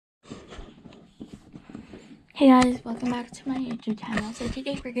Hey guys, welcome back to my YouTube channel. So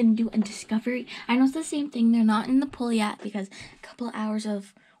today we're going to do a discovery. I know it's the same thing. They're not in the pool yet because a couple of hours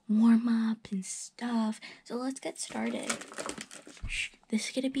of warm up and stuff. So let's get started. Shh, this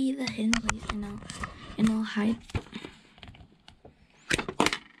is going to be the hidden place and I'll hide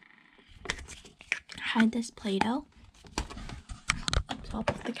this Play-Doh up top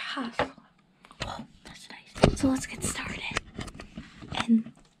of the castle. Oh, that's nice. So let's get started.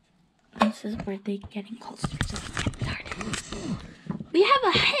 And this is where they're getting closer, so let's get started. We have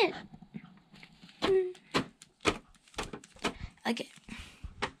a hit. Okay.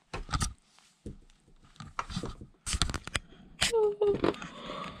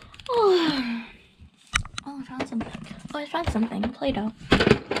 Oh, I found something. Oh, I found something. Play-Doh.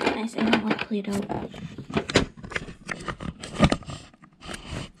 Nice, I don't like Play-Doh.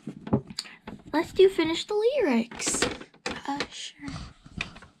 Let's finish the lyrics. Sure.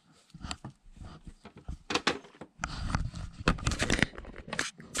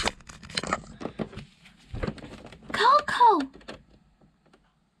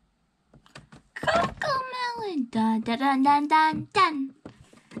 Cocomelon. Dun dun dun dun dun dun.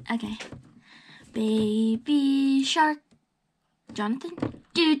 Okay. Baby shark. Jonathan.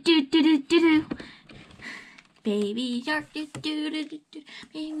 Do do do do do do. Baby shark. Do do do do do.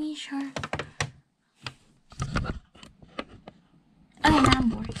 Baby shark. Okay, now I'm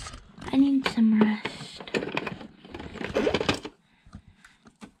bored. I need some rest.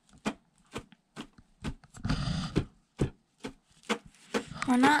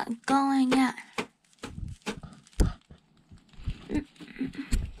 We're not going yet.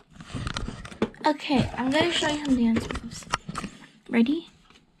 Okay, I'm gonna show you some dance moves. Ready?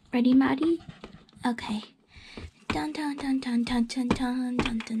 Ready, Maddie? Okay. Dun dun dun dun dun dun dun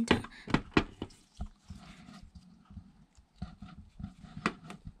dun dun dun.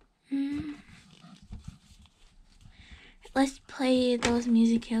 Let's play those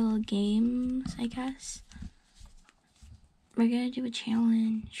musical games, I guess. We're gonna do a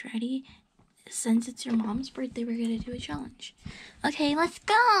challenge. Ready? Since it's your mom's birthday, we're gonna do a challenge. Okay, let's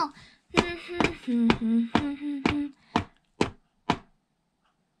go!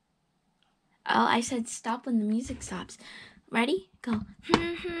 Oh, I said stop when the music stops. Ready? Go.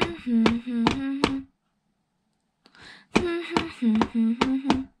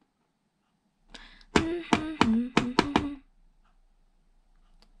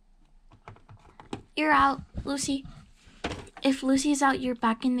 You're out, Lucy. If Lucy's out, you're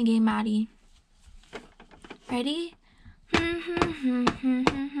back in the game, Maddie. Ready?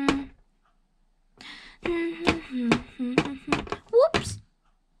 Whoops!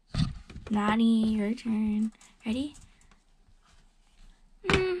 Maddie, your turn. Ready?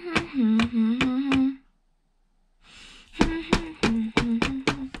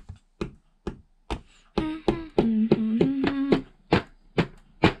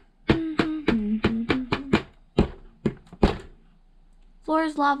 Floor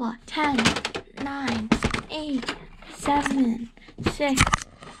is lava. 10, 9, 8, 7, 6,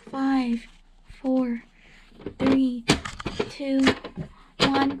 5, 4, 3, 2,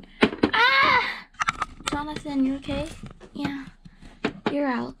 1. Ah! Jonathan, you okay? Yeah. You're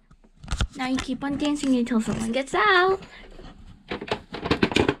out. Now you keep on dancing until someone gets out.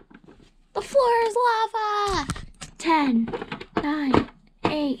 The floor is lava. 10, 9,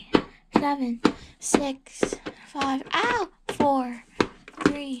 8, 7, 6, 5. Ow! 4,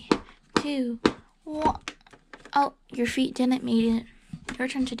 3, 2, 1. Oh, your feet didn't make it. Your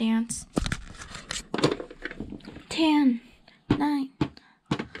turn to dance. 10, 9.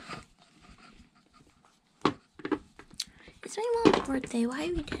 It's my mom's birthday. Why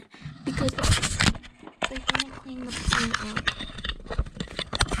we did? Because we're gonna clean the pool out.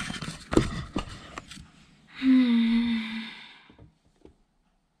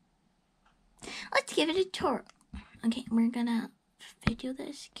 Let's give it a tour. Okay, we're gonna video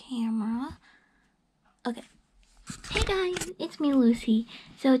this camera. Okay. Hey guys, it's me, Lucy.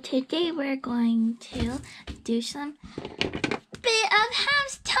 So today we're going to do some bit of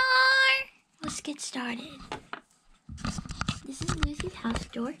house tour. Let's get started. This is Lucy's house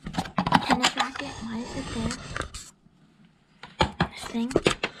door. Tennis racket. Why is it there? This thing.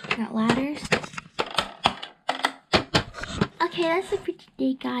 Got ladders. Okay, that's it for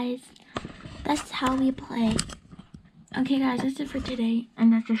today, guys. That's how we play. Okay guys, that's it for today,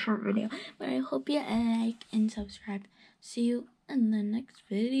 and that's a short video, but I hope you like and subscribe. See you in the next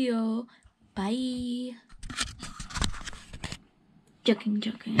video. Bye. Joking,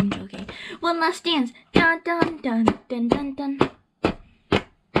 I'm joking. One last dance. Dun dun dun dun dun dun.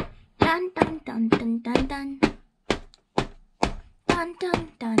 Dun dun dun dun dun dun. Dun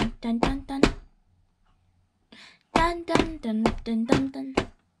dun dun dun dun dun. Dun dun dun dun dun dun.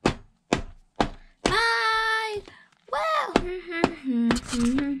 Bye. Wow.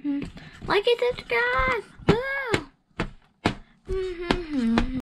 Like and subscribe. Wow.